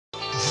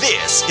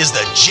This is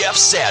the Jeff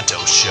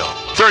Santos Show.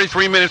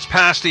 33 minutes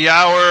past the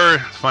hour,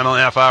 final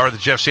half hour of the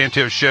Jeff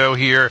Santos Show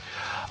here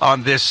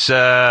on this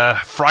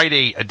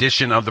Friday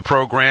edition of the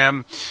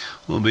program.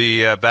 We'll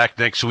be back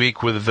next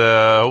week with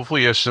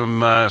hopefully some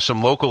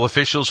local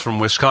officials from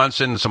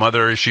Wisconsin, some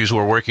other issues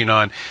we're working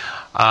on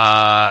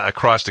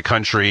across the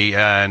country,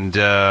 and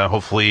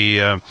hopefully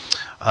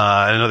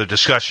another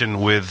discussion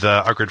with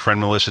our good friend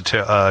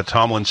Melissa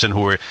Tomlinson,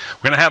 who we're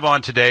going to have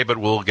on today, but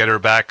we'll get her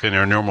back in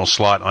her normal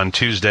slot on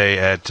Tuesday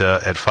at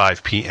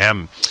 5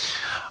 p.m.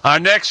 Our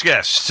next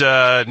guest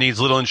needs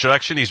little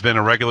introduction. He's been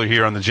a regular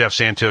here on the Jeff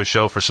Santos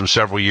Show for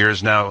several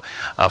years now,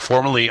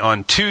 formerly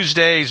on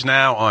Tuesdays,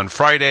 now on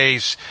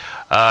Fridays.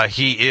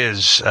 He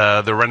is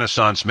the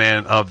Renaissance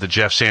man of the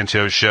Jeff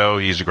Santos Show.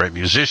 He's a great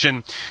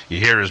musician. You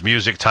hear his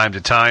music time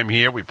to time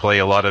here. We play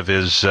a lot of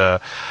his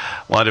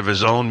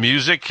own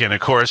music, and of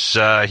course,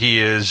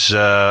 he is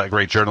a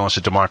great journalist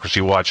at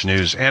Democracy Watch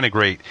News and a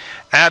great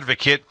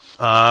advocate.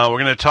 We're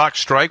going to talk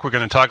strike. We're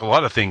going to talk a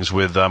lot of things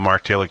with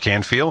Mark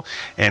Taylor-Canfield.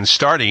 And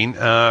starting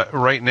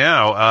right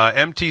now,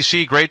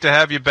 MTC, great to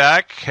have you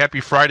back. Happy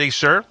Friday,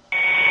 sir.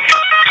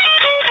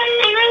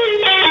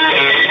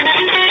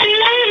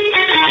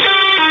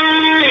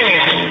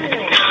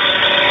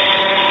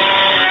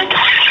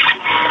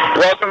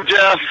 Welcome,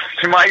 Jeff,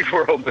 to my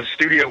world, the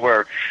studio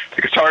where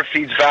the guitar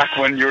feeds back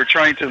when you were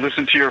trying to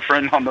listen to your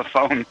friend on the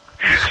phone.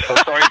 So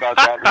sorry about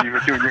that when you were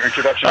doing your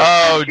introduction.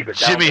 Oh,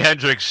 Jimi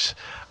Hendrix,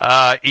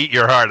 eat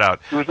your heart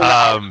out.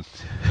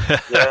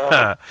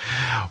 Yeah.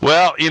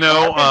 Well, you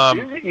know...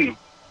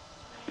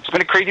 it's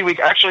been a crazy week.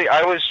 Actually,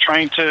 I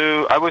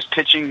was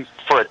pitching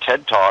for a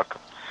TED Talk.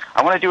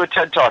 I want to do a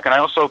TED Talk, and I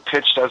also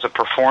pitched as a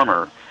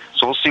performer.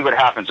 So we'll see what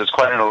happens. It's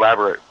quite an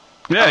elaborate...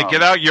 Yeah,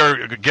 get out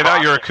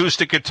your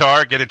acoustic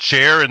guitar, get a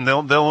chair, and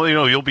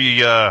you'll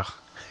be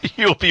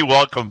you'll be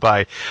welcomed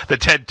by the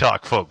TED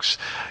Talk folks.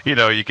 You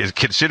know, you can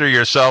consider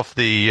yourself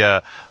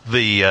the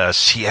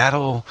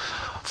Seattle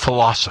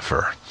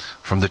philosopher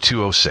from the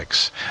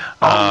 206.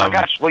 Oh my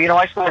gosh! Well,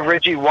 I saw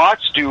Reggie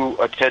Watts do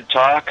a TED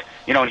Talk.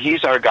 And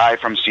he's our guy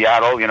from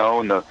Seattle.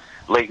 And the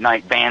late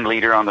night band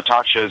leader on the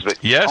talk shows. But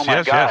oh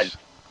my God. Yes.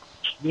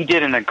 He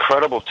did an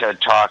incredible TED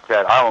Talk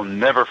that I will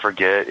never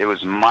forget. It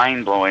was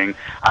mind-blowing.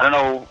 I don't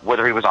know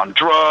whether he was on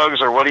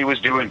drugs or what he was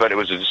doing, but it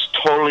was this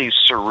totally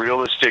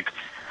surrealistic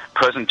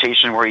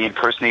presentation where he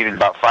impersonated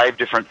about 5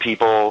 different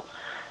people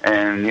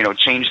and,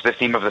 changed the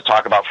theme of the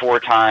talk about 4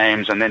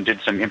 times and then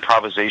did some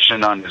improvisation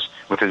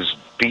with his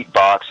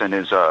beatbox and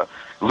his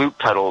loop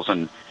pedals.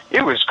 And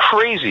it was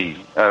crazy.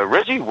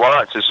 Reggie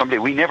Watts is somebody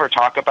we never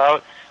talk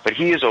about, but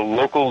he is a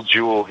local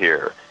jewel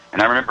here.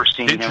 And I remember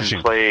seeing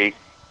him play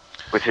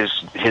with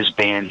his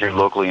band here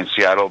locally in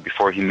Seattle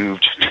before he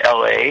moved to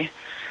L.A.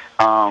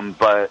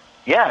 But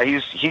yeah,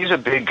 he's a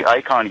big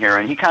icon here,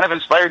 and he kind of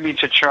inspired me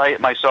to try it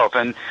myself.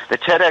 And the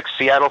TEDx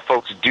Seattle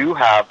folks do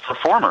have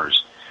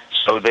performers,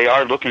 so they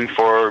are looking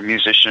for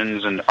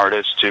musicians and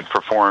artists to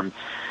perform,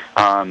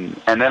 and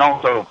then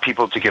also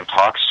people to give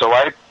talks. So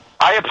I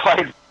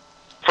applied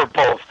for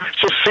both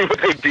to see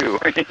what they do.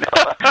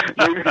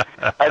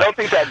 I don't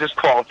think that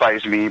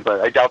disqualifies me, but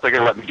I doubt they're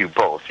going to let me do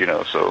both.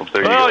 So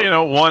there you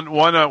go.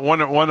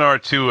 One or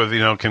two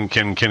of can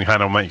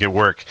kind of make it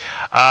work.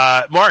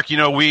 Mark,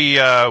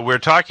 we're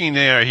talking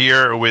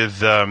here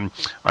with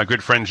our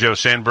good friend Joe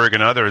Sandberg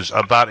and others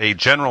about a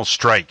general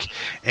strike,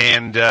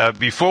 and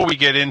before we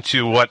get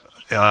into what.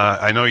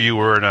 I know you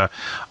were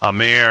a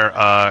mayor,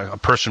 a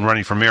person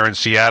running for mayor in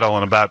Seattle,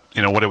 and about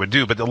what it would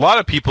do. But a lot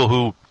of people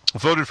who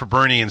voted for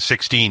Bernie in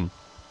 2016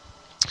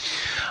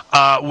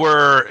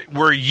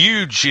 were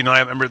huge. I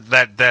remember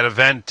that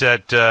event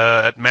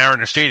at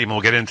Mariner Stadium. We'll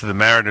get into the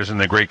Mariners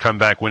and the great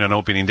comeback win on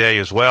opening day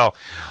as well.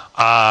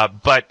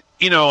 But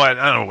I don't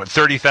know what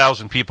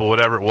 30,000 people,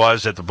 whatever it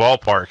was, at the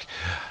ballpark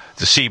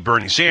to see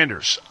Bernie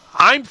Sanders.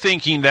 I'm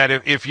thinking that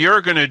if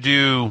you're going to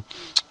do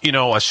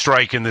a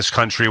strike in this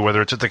country,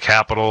 whether it's at the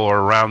Capitol or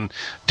around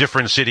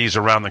different cities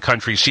around the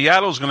country,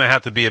 Seattle's going to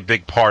have to be a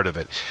big part of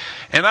it.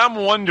 And I'm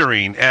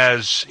wondering,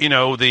 as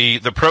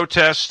the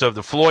protest of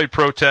the Floyd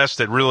protest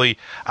that really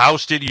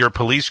ousted your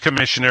police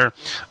commissioner,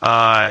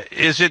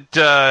 is it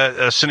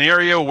a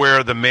scenario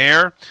where the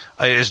mayor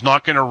is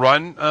not going to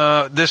run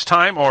this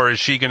time, or is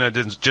she going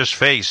to just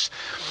face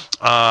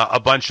a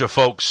bunch of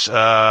folks,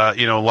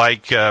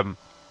 like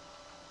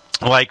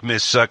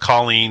Miss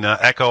Colleen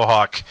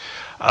Echohawk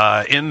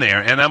in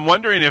there? And I'm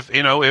wondering if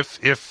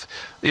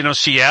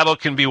Seattle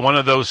can be one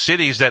of those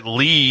cities that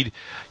lead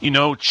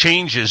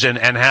changes and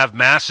have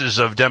masses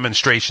of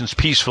demonstrations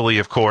peacefully,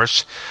 of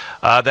course,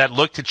 that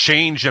look to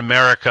change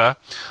America,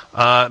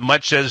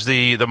 much as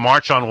the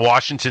March on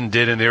Washington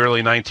did in the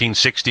early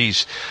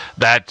 1960s,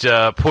 that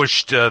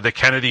pushed the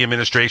Kennedy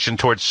administration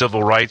towards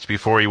civil rights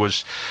before he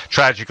was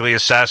tragically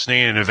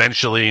assassinated, and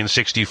eventually in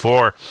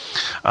 1964,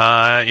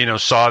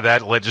 saw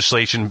that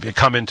legislation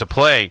come into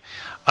play.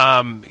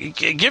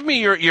 Give me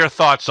your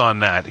thoughts on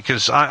that,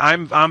 because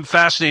I'm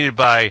fascinated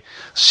by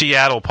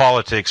Seattle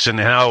politics and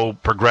how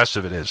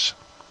progressive it is.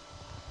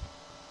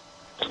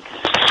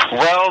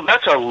 Well,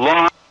 that's a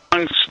long,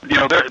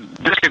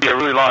 this could be a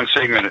really long long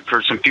segment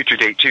for some future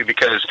date, too,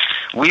 because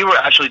we were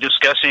actually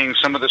discussing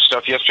some of the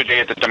stuff yesterday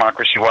at the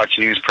Democracy Watch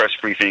News press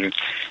briefing,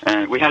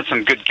 and we had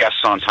some good guests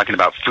on talking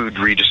about food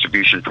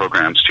redistribution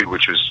programs, too,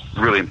 which was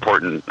really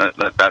important.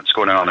 That's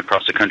going on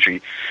across the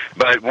country.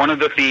 But one of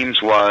the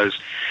themes was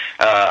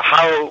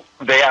how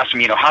they asked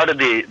me, how did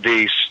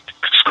the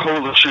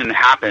coalition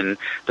happen,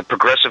 the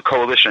progressive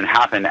coalition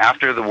happen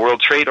after the World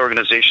Trade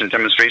Organization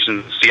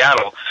demonstrations in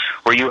Seattle,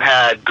 where you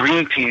had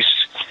Greenpeace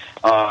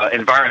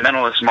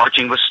environmentalists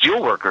marching with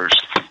steelworkers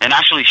and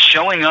actually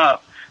showing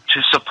up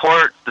to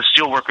support the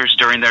steelworkers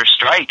during their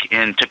strike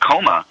in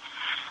Tacoma,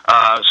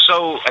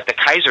 so at the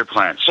Kaiser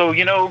plant. So,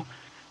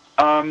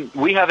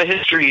 we have a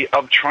history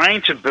of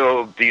trying to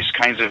build these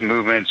kinds of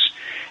movements,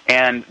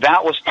 and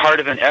that was part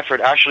of an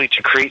effort actually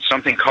to create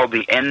something called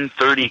the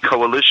N30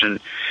 Coalition,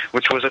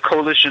 which was a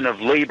coalition of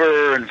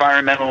labor,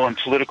 environmental, and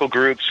political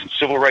groups, and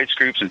civil rights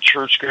groups, and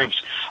church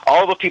groups,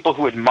 all the people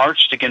who had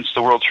marched against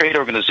the World Trade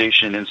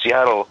Organization in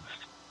Seattle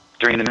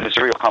during the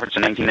ministerial conference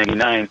in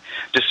 1999,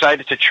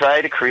 decided to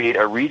try to create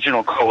a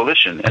regional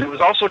coalition. And it was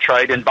also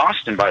tried in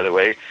Boston, by the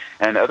way,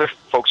 and other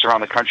folks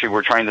around the country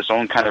were trying their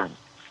own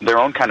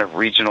kind of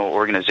regional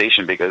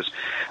organization, because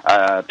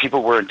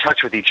people were in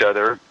touch with each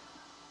other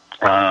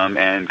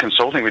and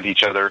consulting with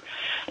each other.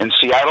 In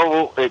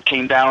Seattle, it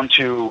came down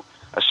to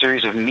a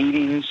series of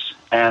meetings,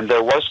 and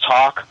there was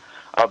talk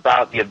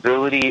about the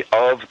ability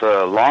of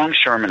the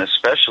longshoremen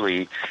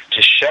especially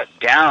to shut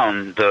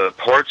down the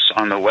ports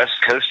on the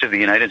west coast of the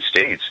United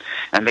States.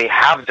 And they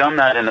have done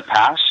that in the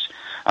past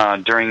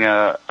during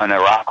an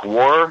Iraq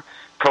war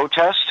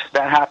protest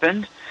that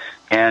happened.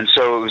 And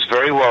so it was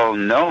very well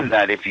known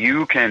that if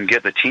you can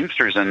get the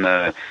Teamsters and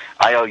the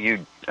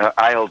ILWU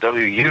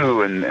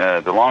and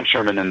the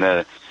longshoremen and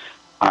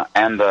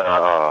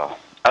the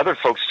other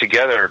folks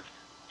together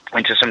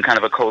into some kind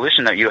of a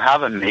coalition, that you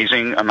have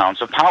amazing amounts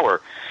of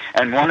power.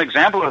 And one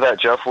example of that,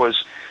 Jeff,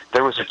 was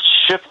there was a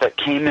ship that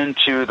came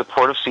into the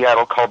port of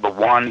Seattle called the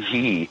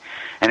Wanhe,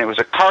 and it was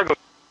a cargo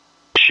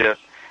ship,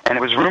 and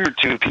it was rumored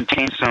to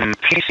contain some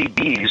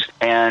PCBs,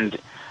 and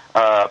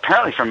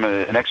apparently from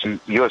an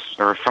ex-U.S.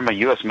 or from a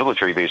U.S.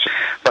 military base.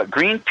 But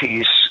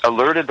Greenpeace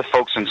alerted the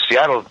folks in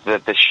Seattle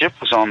that the ship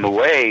was on the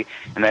way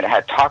and that it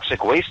had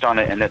toxic waste on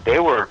it, and that they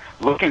were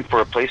looking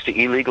for a place to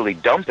illegally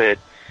dump it.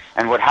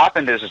 And what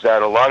happened is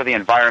that a lot of the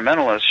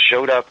environmentalists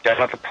showed up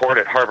down at the port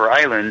at Harbor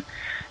Island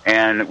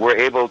and were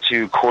able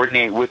to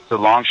coordinate with the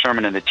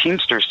longshoremen and the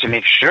Teamsters to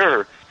make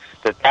sure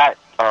that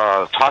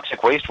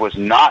toxic waste was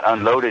not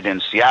unloaded in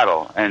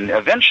Seattle. And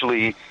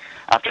eventually,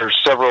 after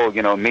several,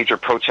 major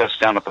protests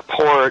down at the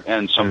port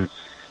and some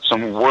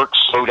work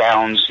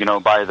slowdowns,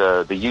 by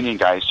the union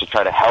guys to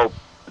try to help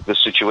the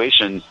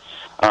situation,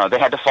 they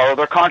had to follow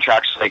their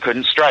contracts. They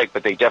couldn't strike,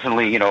 but they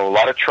definitely, a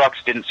lot of trucks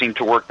didn't seem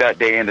to work that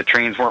day, and the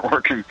trains weren't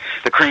working.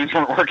 The cranes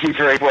weren't working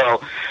very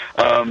well,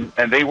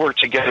 and they worked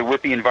together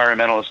with the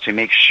environmentalists to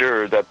make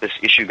sure that this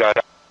issue got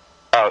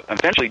out.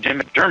 Eventually, Jim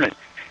McDermott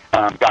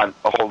got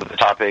a hold of the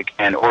topic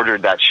and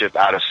ordered that ship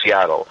out of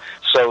Seattle.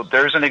 So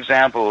there's an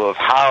example of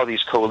how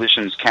these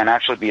coalitions can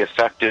actually be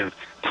effective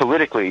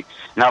politically.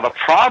 Now, the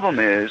problem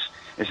is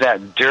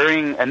that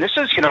during, and this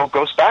is,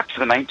 goes back to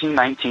the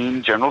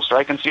 1919 general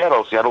strike in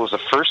Seattle. Seattle was the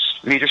first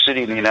major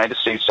city in the United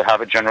States to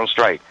have a general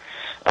strike.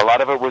 A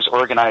lot of it was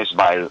organized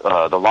by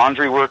the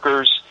laundry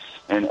workers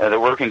and the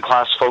working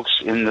class folks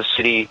in the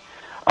city.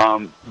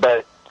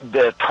 But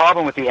the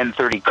problem with the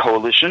N30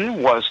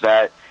 coalition was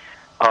that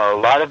a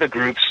lot of the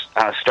groups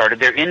started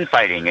their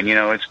infighting. And,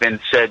 it's been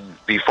said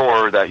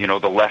before that,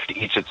 the left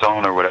eats its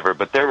own or whatever,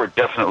 but there were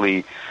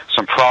definitely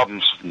some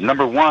problems.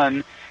 Number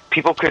one,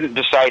 people couldn't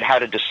decide how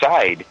to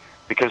decide,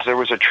 because there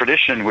was a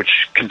tradition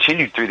which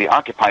continued through the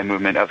Occupy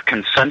movement of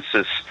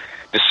consensus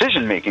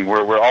decision-making,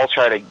 where we're all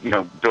trying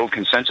to, build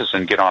consensus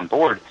and get on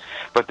board.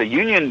 But the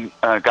union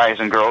guys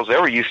and girls, they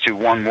were used to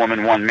one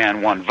woman, one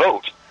man, one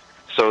vote.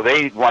 So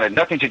they wanted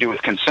nothing to do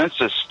with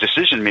consensus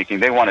decision-making.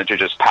 They wanted to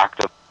just pack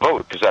the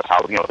vote, because that's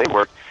how, they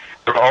worked.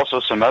 There were also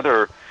some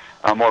other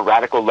more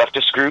radical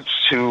leftist groups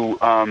who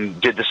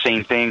did the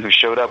same thing, who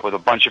showed up with a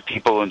bunch of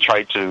people and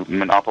tried to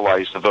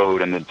monopolize the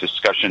vote and the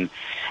discussion.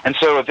 And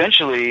so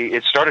eventually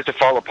it started to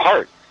fall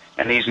apart.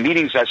 And these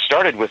meetings that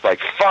started with like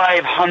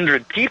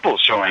 500 people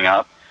showing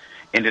up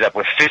ended up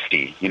with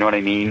 50. You know what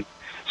I mean?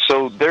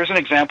 So there's an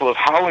example of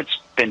how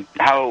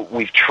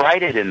we've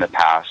tried it in the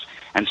past,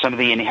 and some of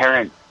the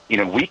inherent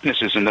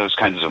weaknesses in those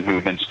kinds of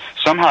movements.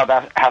 Somehow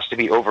that has to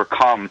be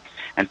overcome,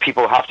 and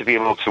people have to be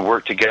able to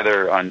work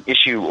together on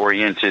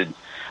issue-oriented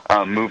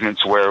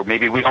movements where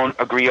maybe we don't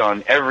agree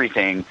on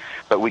everything,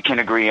 but we can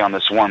agree on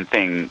this one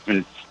thing.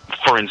 And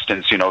for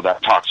instance,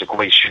 that toxic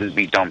waste shouldn't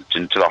be dumped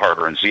into the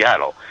harbor in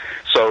Seattle.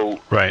 So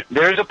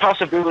there's a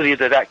possibility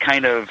that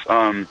kind of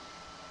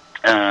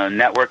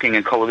networking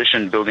and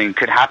coalition building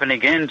could happen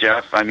again,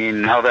 Jeff. I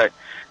mean, now that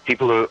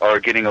people are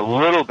getting a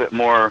little bit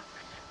more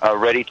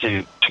ready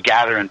to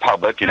gather in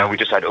public. We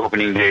just had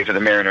opening day for the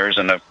Mariners,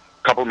 and a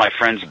couple of my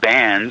friends'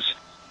 bands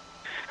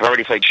have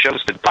already played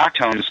shows. The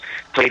Blacktones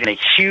played in a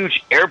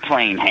huge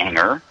airplane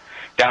hangar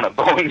down at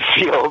Boeing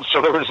Field,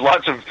 so there was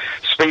lots of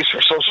space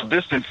for social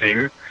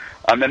distancing.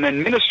 And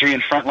then Ministry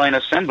and Frontline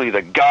Assembly,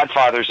 the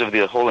godfathers of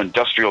the whole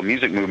industrial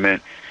music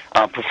movement,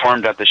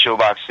 performed at the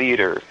Showbox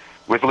Theater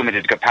with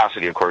limited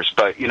capacity, of course.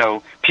 But,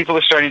 people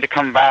are starting to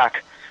come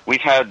back. We've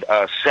had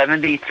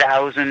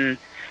 70,000,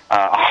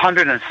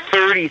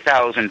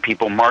 130,000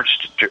 people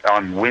marched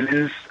on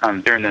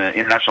during the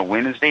International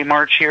Women's Day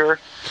March here.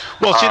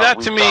 Well, see,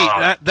 that to me,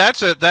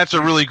 that's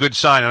a really good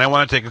sign. And I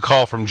want to take a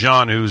call from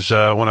John, who's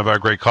one of our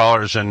great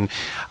callers. And,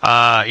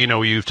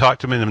 you've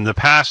talked to him in the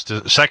past,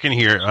 second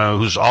here,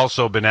 who's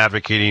also been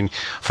advocating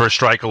for a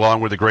strike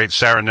along with the great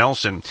Sarah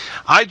Nelson.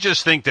 I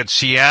just think that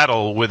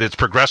Seattle, with its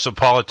progressive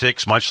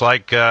politics, much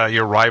like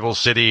your rival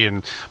city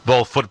in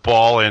both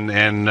football and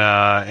in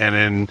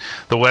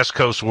the West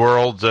Coast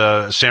world,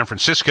 San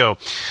Francisco,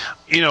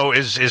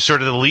 is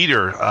sort of the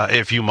leader,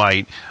 if you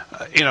might.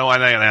 And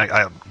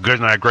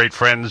our great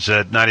friends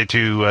at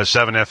 92.7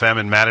 FM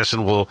in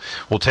Madison will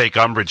take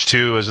umbrage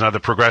too as another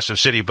progressive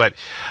city. But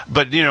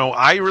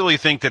I really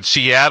think that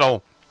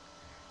Seattle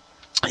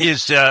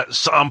is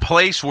some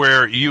place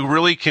where you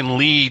really can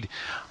lead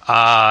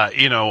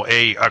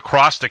a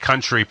across the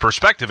country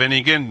perspective. And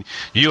again,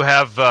 you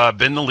have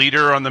been the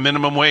leader on the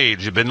minimum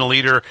wage. You've been the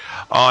leader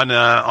on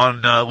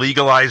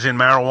legalizing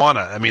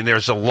marijuana. I mean,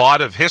 there's a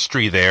lot of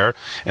history there.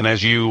 And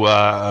as you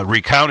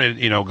recounted,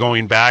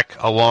 going back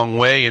a long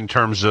way in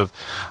terms of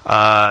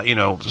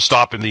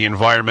stopping the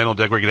environmental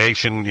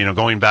degradation,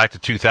 going back to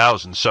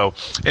 2000. So,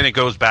 and it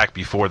goes back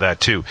before that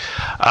too.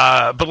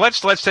 But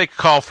let's take a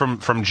call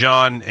from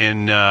John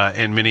in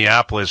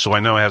Minneapolis, who I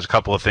know has a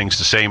couple of things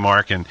to say,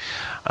 Mark. And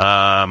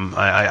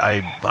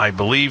I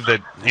believe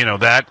that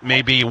that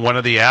may be one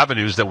of the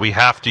avenues that we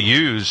have to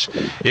use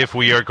if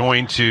we are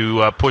going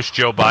to push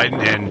Joe Biden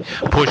and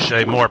push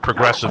a more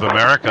progressive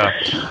America,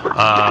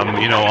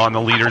 on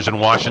the leaders in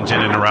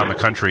Washington and around the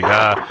country. Go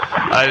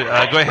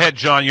ahead,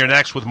 John. You're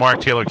next with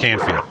Mark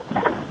Taylor-Canfield.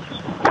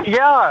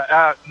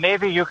 Yeah,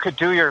 maybe you could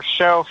do your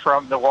show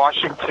from the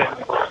Washington,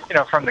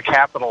 from the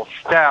Capitol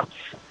steps.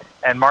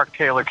 And Mark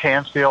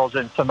Taylor-Canfield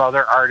and some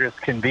other artists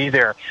can be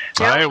there.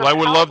 I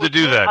would love to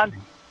do that.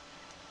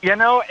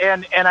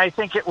 And I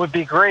think it would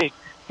be great.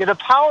 The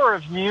power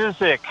of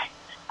music,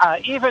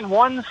 even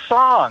one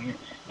song,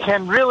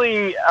 can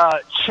really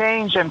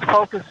change and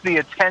focus the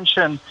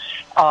attention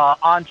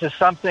onto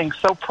something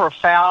so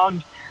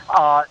profound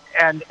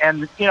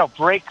and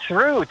break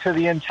through to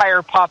the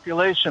entire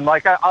population.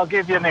 Like, I'll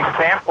give you an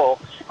example,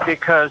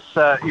 because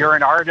you're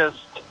an artist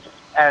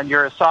and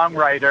you're a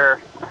songwriter.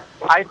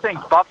 I think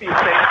Buffy St.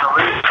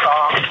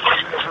 song,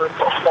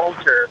 Universal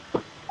Soldier,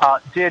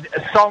 did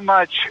so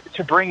much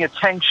to bring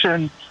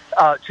attention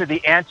to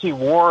the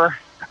anti-war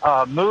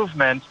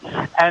movement,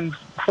 and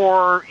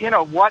for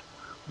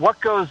what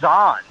goes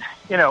on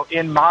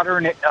in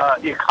modern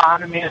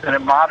economies and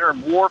in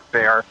modern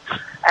warfare,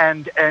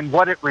 and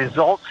what it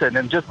results in,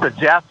 and just the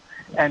death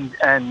and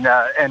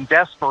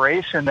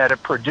desperation that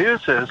it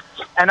produces.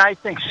 And I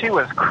think she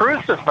was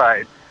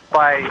crucified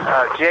by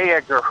J.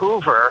 Edgar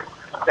Hoover,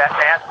 that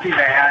nasty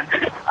man.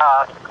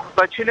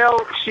 But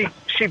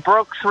she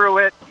broke through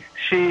it.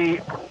 She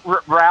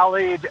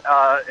rallied,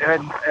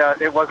 and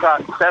it was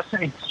on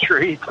Sesame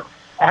Street.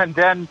 And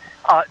then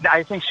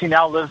I think she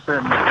now lives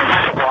in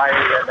Hawaii,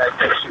 and I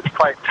think she's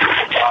quite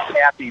a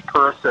happy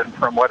person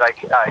from what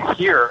I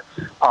hear.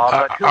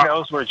 But who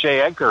knows where J.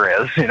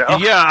 Edgar is?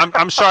 Yeah,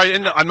 I'm sorry,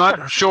 I'm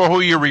not sure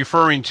who you're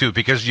referring to,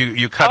 because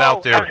you cut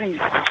out there.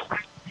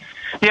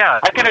 Yeah,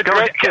 I can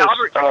address this.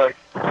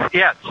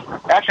 Yes.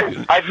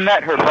 Actually, I've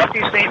met her.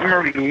 Buffy St.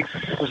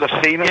 was a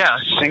famous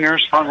singer,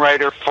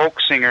 songwriter, folk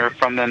singer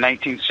from the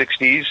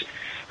 1960s,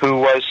 who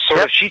was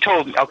she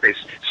told me, okay,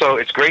 so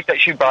it's great that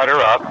she brought her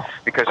up,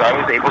 because I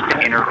was able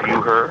to interview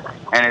her,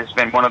 and it's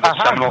been one of the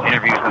seminal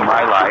interviews in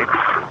my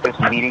life, was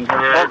meeting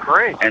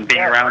her and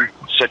being around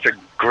such a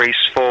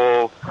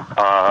graceful,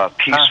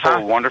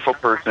 peaceful, wonderful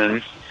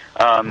person.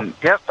 An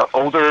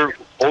older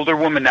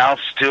woman now,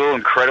 still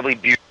incredibly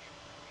beautiful,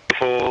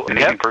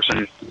 amazing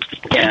person,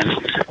 and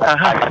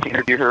I got to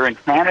interview her in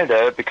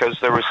Canada because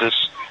there was this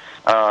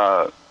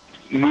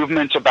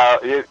movement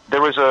about it.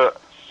 There was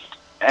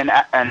an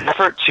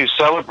effort to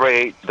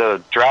celebrate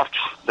the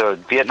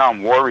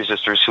Vietnam War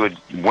resistors who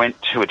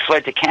had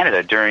fled to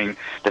Canada during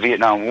the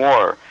Vietnam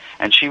War,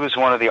 and she was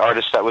one of the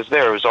artists that was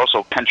there. It was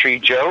also Country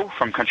Joe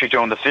from Country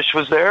Joe and the Fish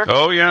was there.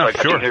 Oh yeah, so I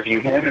got to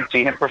interview him and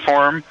see him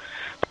perform.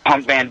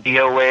 Punk band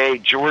D.O.A.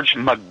 George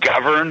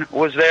McGovern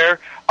was there.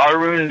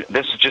 Arun,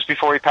 this is just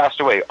before he passed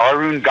away.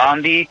 Arun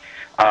Gandhi,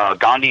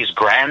 Gandhi's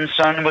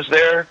grandson, was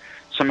there.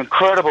 Some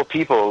incredible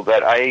people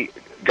that I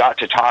got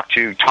to talk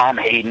to. Tom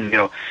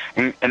Hayden,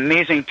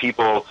 amazing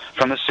people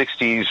from the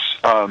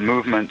 60s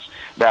movements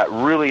that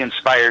really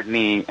inspired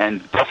me.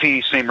 And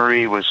Buffy St.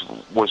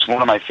 was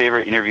one of my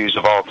favorite interviews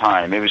of all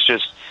time. It was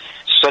just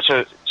such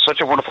a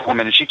wonderful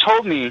woman. And she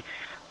told me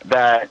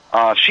that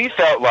she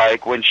felt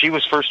like when she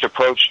was first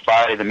approached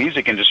by the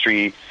music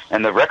industry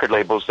and the record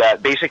labels,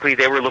 that basically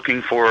they were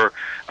looking for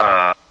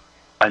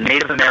a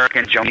Native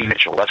American Joni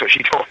Mitchell. That's what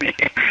she told me.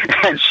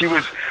 And she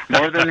was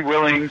more than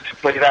willing to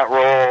play that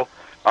role.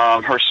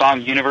 Her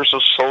song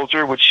Universal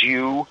Soldier, which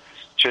you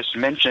just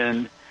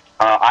mentioned,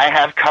 I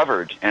have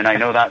covered, and I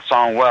know that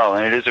song well.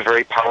 And it is a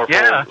very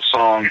powerful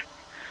song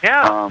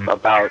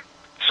about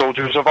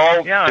soldiers of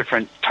all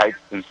different types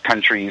of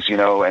countries,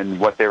 and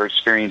what their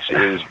experience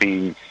is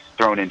being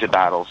thrown into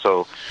battle.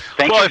 So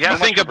thank you. Well, if you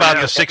think about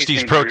the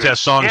 60s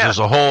protest songs as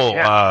a whole,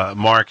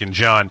 Mark and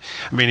John,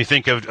 I mean, you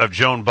think of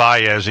Joan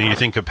Baez, and you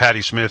think of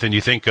Patti Smith, and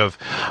you think of,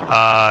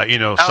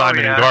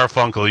 Simon and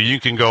Garfunkel. You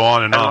can go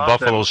on and on.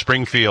 Buffalo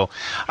Springfield.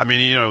 I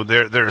mean,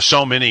 there are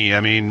so many.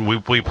 I mean,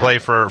 we play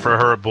for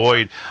her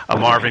Boyd,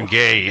 Marvin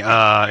Gaye,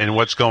 and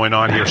what's going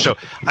on here. So,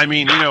 I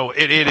mean,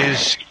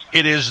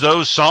 it is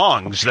those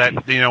songs that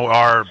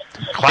are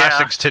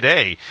classics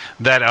today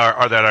that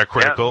are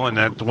critical, and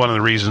that's one of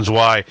the reasons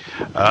why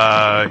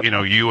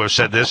you have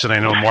said this, and I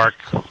know Mark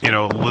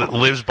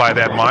lives by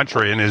that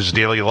mantra in his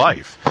daily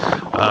life,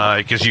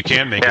 because you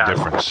can make a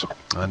difference,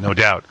 no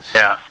doubt.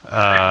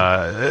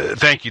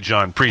 Thank you,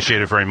 John.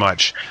 Appreciate it very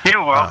much.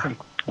 You're welcome.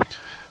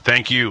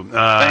 Thank you.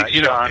 Thanks,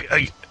 John.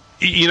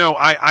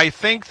 I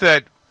think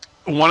that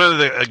one of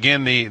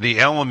the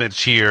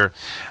elements here.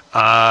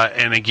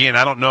 And again,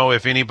 I don't know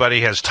if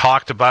anybody has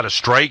talked about a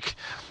strike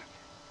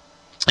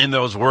in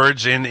those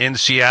words in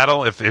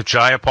Seattle, if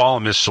Jayapal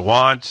and Ms.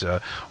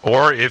 Sawant,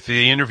 or if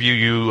the interview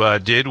you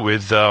did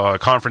with a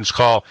conference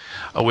call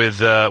with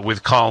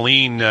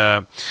Colleen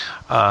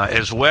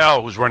as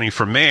well, who's running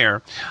for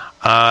mayor.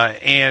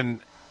 And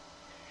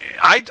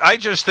I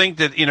just think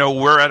that,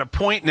 we're at a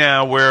point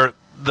now where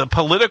the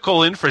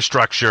political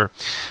infrastructure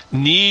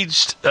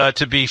needs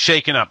to be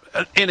shaken up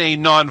in a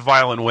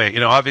nonviolent way.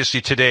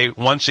 Obviously today,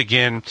 once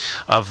again,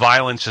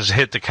 violence has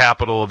hit the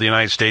capital of the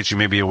United States. You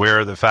may be aware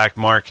of the fact,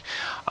 Mark.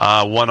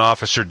 One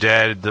officer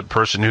dead. The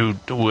person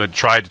who had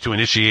tried to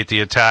initiate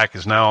the attack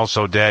is now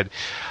also dead.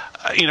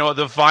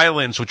 The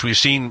violence which we've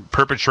seen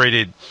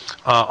perpetrated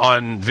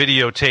on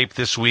videotape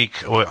this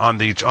week on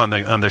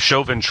the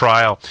Chauvin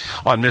trial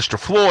on Mr.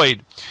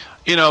 Floyd.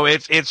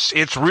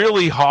 It's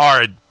really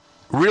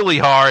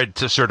hard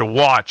to sort of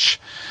watch,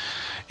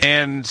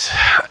 and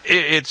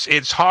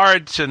it's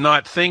hard to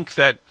not think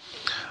that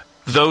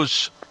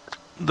those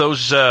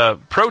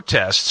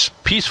protests,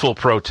 peaceful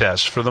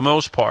protests for the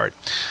most part,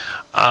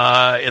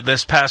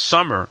 this past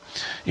summer,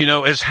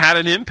 has had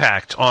an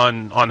impact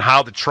on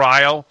how the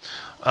trial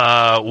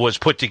was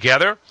put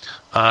together.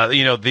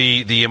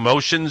 The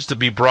emotions to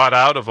be brought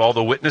out of all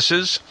the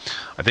witnesses.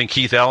 I think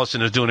Keith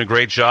Ellison is doing a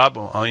great job.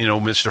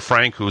 Mr.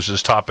 Frank, who's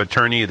his top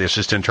attorney, the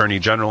assistant attorney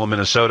general in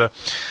Minnesota.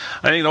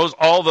 I think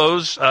all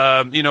those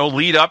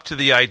lead up to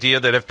the idea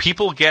that if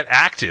people get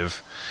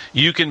active,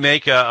 you can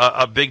make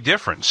a big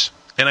difference.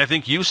 And I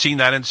think you've seen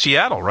that in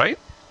Seattle, right?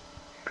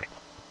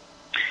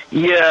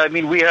 Yeah, I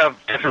mean, we have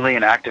definitely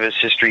an activist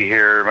history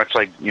here, much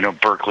like,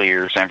 Berkeley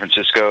or San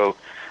Francisco.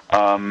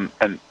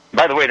 And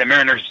by the way, the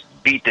Mariners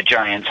beat the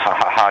Giants.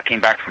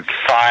 Came back from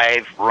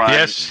 5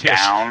 runs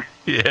down.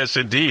 Yes,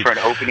 indeed. For an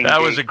opening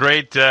that was a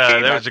great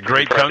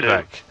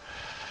comeback.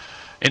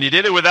 And you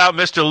did it without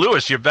Mr.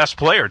 Lewis, your best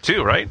player,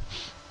 too, right?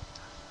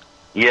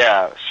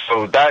 Yeah,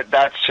 so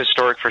that's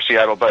historic for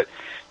Seattle. But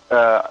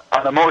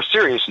on a more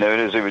serious note,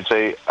 as I would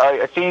say,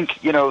 I think,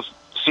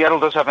 Seattle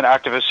does have an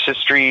activist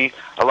history.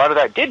 A lot of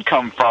that did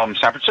come from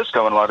San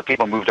Francisco, and a lot of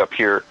people moved up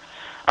here.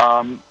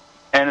 And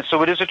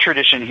so it is a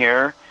tradition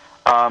here.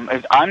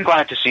 I'm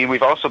glad to see,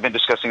 we've also been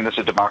discussing this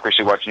at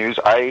Democracy Watch News,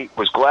 I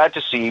was glad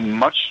to see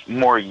much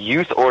more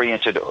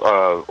youth-oriented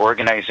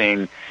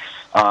organizing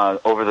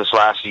over this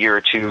last year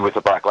or two with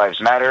the Black Lives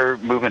Matter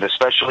movement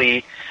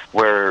especially,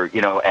 where,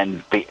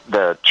 and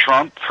the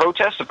Trump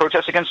protests, the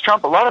protests against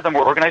Trump, a lot of them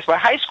were organized by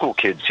high school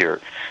kids here.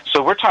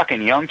 So we're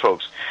talking young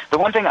folks. The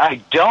one thing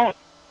I don't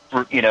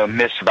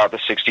miss about the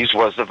 60s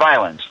was the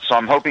violence. So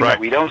I'm hoping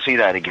that we don't see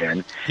that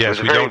again. Yes,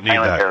 we don't need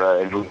that. Era,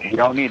 and we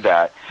don't need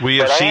that.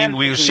 We've seen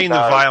the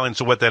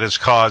violence of what that has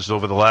caused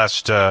over the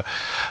last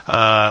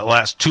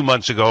 2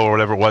 months ago, or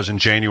whatever it was in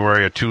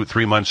January, or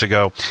 3 months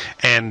ago,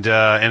 and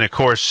of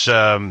course,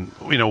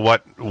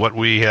 what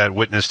we had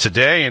witnessed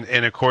today,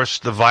 and of course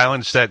the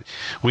violence that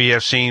we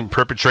have seen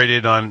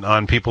perpetrated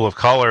on people of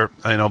color,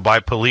 by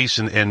police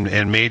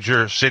in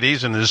major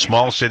cities and in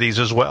small cities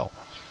as well.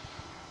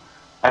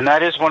 And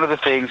that is one of the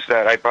things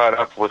that I brought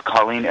up with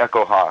Colleen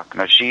Echohawk.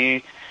 Now,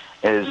 she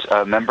is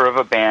a member of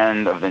a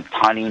band of the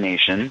Pawnee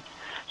Nation.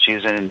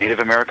 She's a Native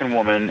American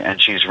woman,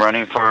 and she's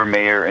running for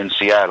mayor in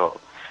Seattle.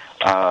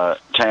 To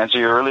answer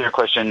your earlier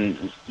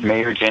question,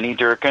 Mayor Jenny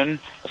Durkin,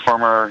 a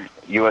former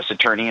U.S.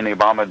 attorney in the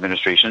Obama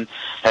administration,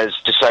 has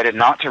decided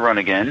not to run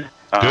again.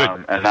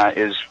 And that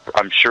is,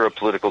 I'm sure, a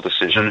political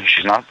decision.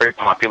 She's not very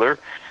popular.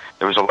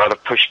 There was a lot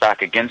of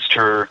pushback against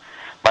her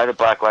by the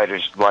Black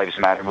Lives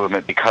Matter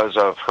movement because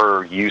of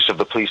her use of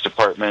the police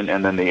department,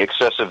 and then the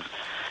excessive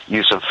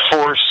use of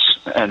force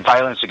and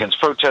violence against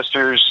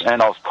protesters,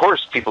 and of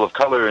course people of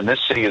color in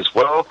this city as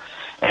well.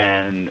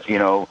 And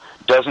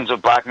dozens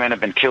of black men have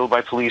been killed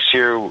by police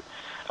here with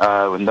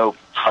no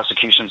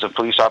prosecutions of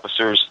police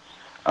officers.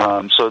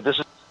 So this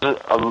is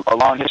a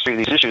long history of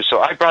these issues. So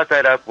I brought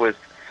that up with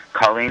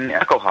Colleen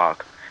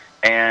Echohawk,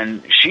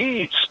 and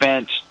she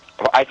spent,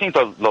 I think,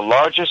 the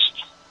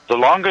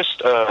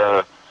longest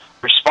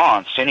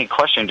response to any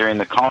question during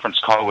the conference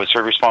call was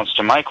her response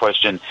to my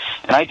question.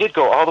 And I did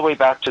go all the way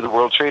back to the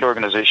World Trade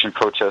Organization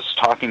protests,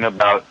 talking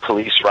about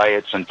police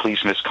riots and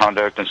police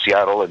misconduct in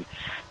Seattle and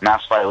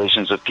mass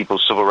violations of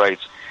people's civil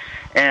rights.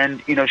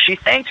 And, you know, she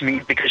thanked me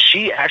because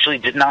she actually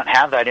did not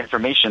have that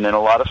information, and a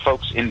lot of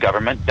folks in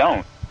government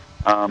don't.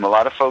 A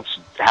lot of folks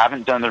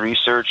haven't done the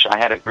research. I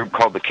had a group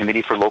called the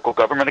Committee for Local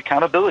Government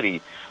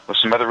Accountability with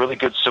some other really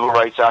good civil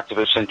rights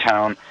activists in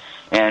town.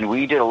 And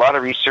we did a lot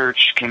of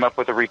research, came up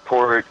with a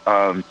report,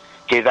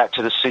 gave that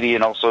to the city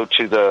and also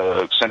to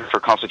the Center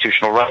for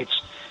Constitutional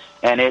Rights.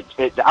 And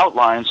it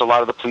outlines a lot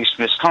of the police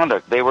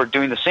misconduct. They were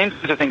doing the same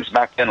kinds of things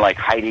back then, like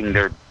hiding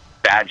their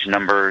badge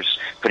numbers,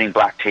 putting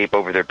black tape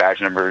over their badge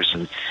numbers,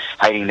 and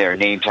hiding their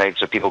name tags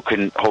so people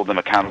couldn't hold them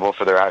accountable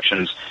for their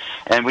actions.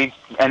 And we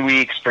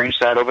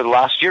experienced that over the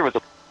last year with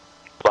the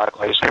Black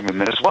Lives Matter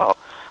movement as well.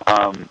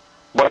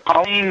 What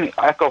Colleen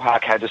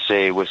Echohawk had to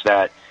say was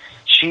that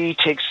she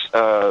takes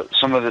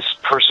some of this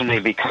personally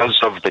because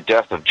of the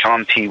death of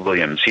John P.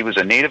 Williams. He was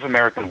a Native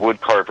American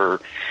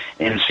woodcarver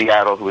in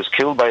Seattle who was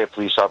killed by a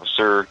police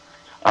officer.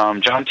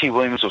 John P.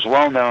 Williams was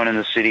well known in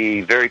the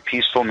city, very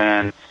peaceful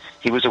man.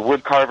 He was a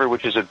woodcarver,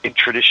 which is a big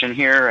tradition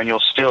here, and you'll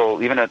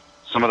still, even at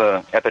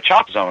the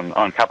Chop Zone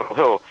on Capitol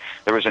Hill,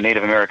 there was a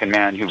Native American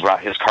man who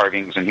brought his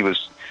carvings, and he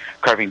was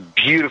carving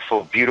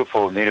beautiful,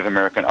 beautiful Native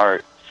American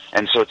art.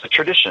 And so it's a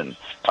tradition.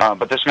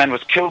 But this man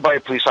was killed by a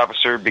police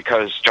officer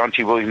because John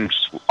T.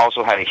 Williams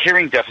also had a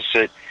hearing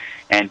deficit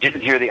and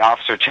didn't hear the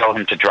officer tell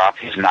him to drop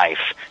his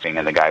knife,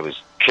 and the guy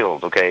was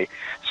killed, okay?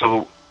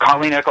 So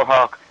Colleen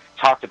Echohawk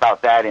talked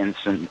about that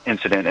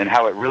incident and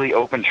how it really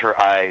opened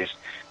her eyes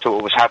to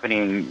what was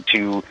happening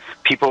to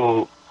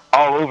people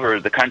all over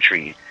the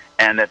country,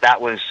 and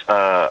that was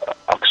a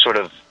sort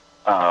of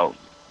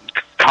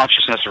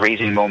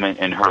consciousness-raising moment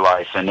in her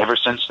life. And ever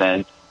since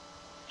then,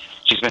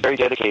 she's been very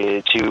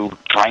dedicated to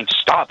trying to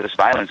stop this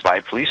violence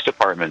by police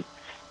departments,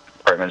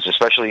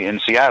 especially in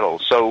Seattle.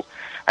 So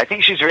I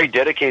think she's very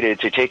dedicated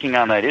to taking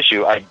on that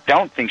issue. I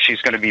don't think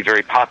she's going to be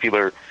very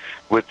popular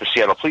with the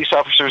Seattle Police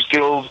Officers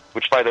Guild,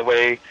 which, by the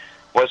way,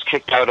 was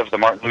kicked out of the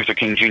Martin Luther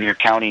King Jr.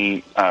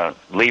 County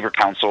Labor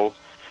Council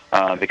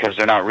because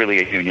they're not really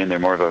a union. They're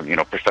more of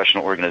a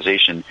professional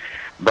organization.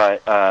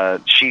 But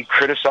she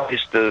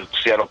criticized the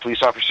Seattle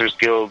Police Officers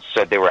Guild,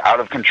 said they were out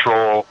of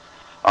control.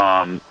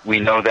 We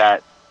know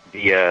that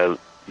the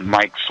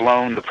Mike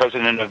Sloan, the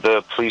president of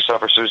the Police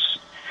Officers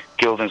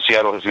Guild in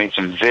Seattle, has made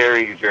some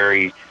very,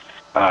 very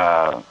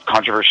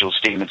controversial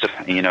statements,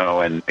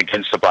 and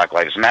against the Black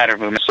Lives Matter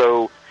movement.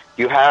 So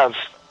you have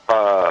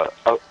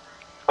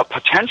a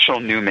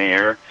potential new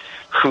mayor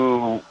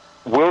who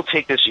will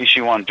take this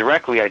issue on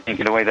directly, I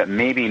think, in a way that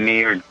maybe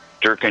Mayor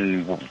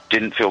Durkin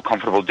didn't feel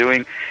comfortable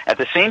doing. At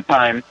the same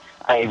time,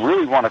 I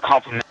really want to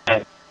compliment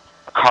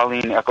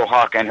Colleen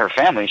Echohawk and her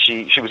family.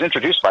 She was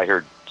introduced by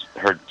her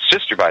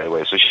sister, by the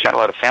way, so she's got a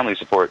lot of family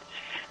support.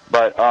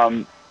 But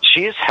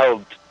she is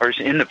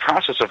in the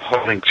process of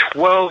holding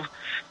 12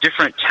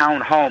 different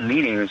town hall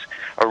meetings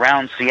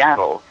around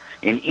Seattle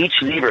in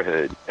each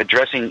neighborhood,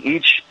 addressing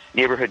each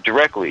neighborhood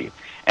directly.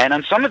 And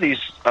on some of these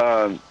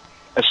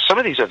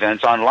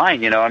events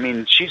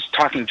online, she's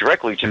talking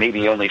directly to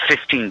maybe only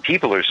 15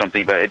 people or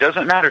something, but it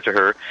doesn't matter to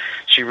her.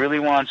 She really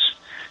wants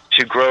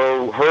to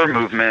grow her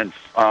movement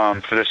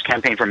for this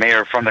campaign for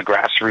mayor from the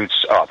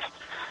grassroots up.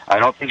 I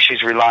don't think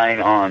she's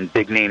relying on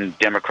big-name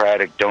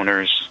Democratic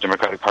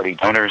Party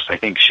donors. I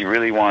think she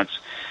really wants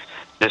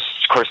this.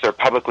 Of course, they're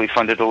publicly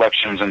funded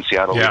elections in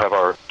Seattle. Yeah. We have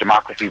our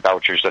democracy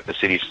vouchers that the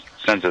city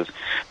sends us.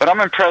 But I'm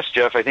impressed,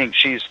 Jeff. I think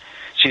she's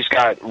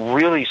got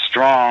really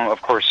strong,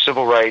 of course,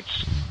 civil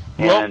rights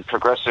and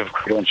progressive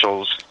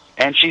credentials.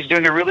 And she's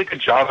doing a really good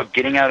job of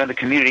getting out in the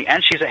community,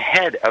 and she's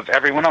ahead of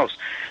everyone else.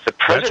 The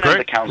president of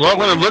the council. Well, I'm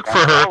going to look for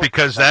her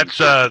because that's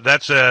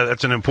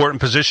an important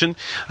position.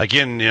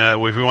 Again,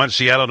 if we want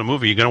Seattle to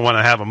move, you're going to want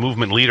to have a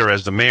movement leader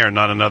as the mayor,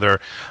 not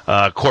another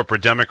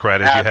corporate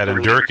Democrat as you had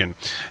in Durkin,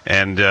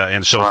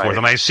 and so forth.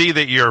 And I see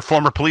that your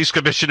former police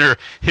commissioner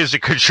is a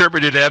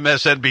contributor to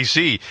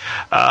MSNBC.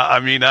 I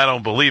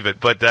don't believe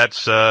it, but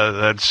that's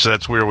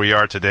where we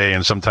are today,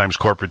 and sometimes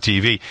corporate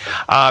TV.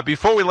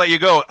 Before we let you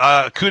go,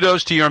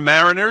 kudos to your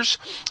Mariners.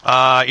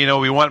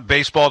 We want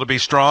baseball to be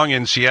strong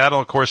in Seattle.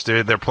 Of course,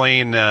 they're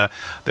playing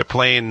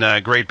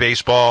great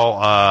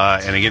baseball,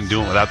 and again,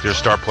 doing it without their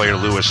star player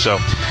Lewis. So,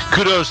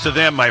 kudos to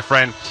them, my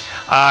friend.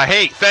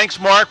 Hey, thanks,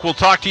 Mark. We'll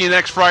talk to you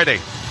next Friday.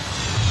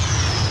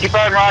 Keep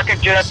on rocking,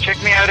 Jeff.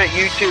 Check me out at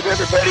YouTube,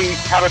 everybody.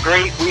 Have a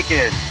great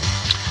weekend.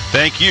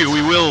 Thank you.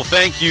 We will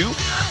thank you,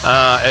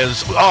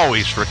 as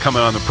always, for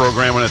coming on the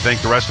program. I want to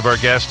thank the rest of our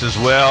guests as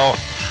well.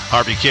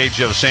 RBK,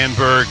 Joe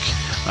Sandberg,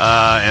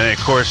 and,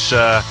 of course,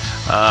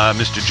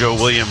 Mr. Joe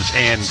Williams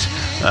and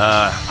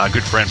our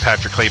good friend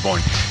Patrick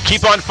Claiborne.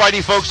 Keep on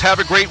fighting, folks. Have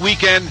a great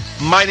weekend.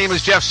 My name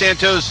is Jeff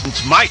Santos.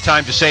 It's my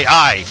time to say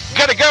I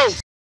gotta go.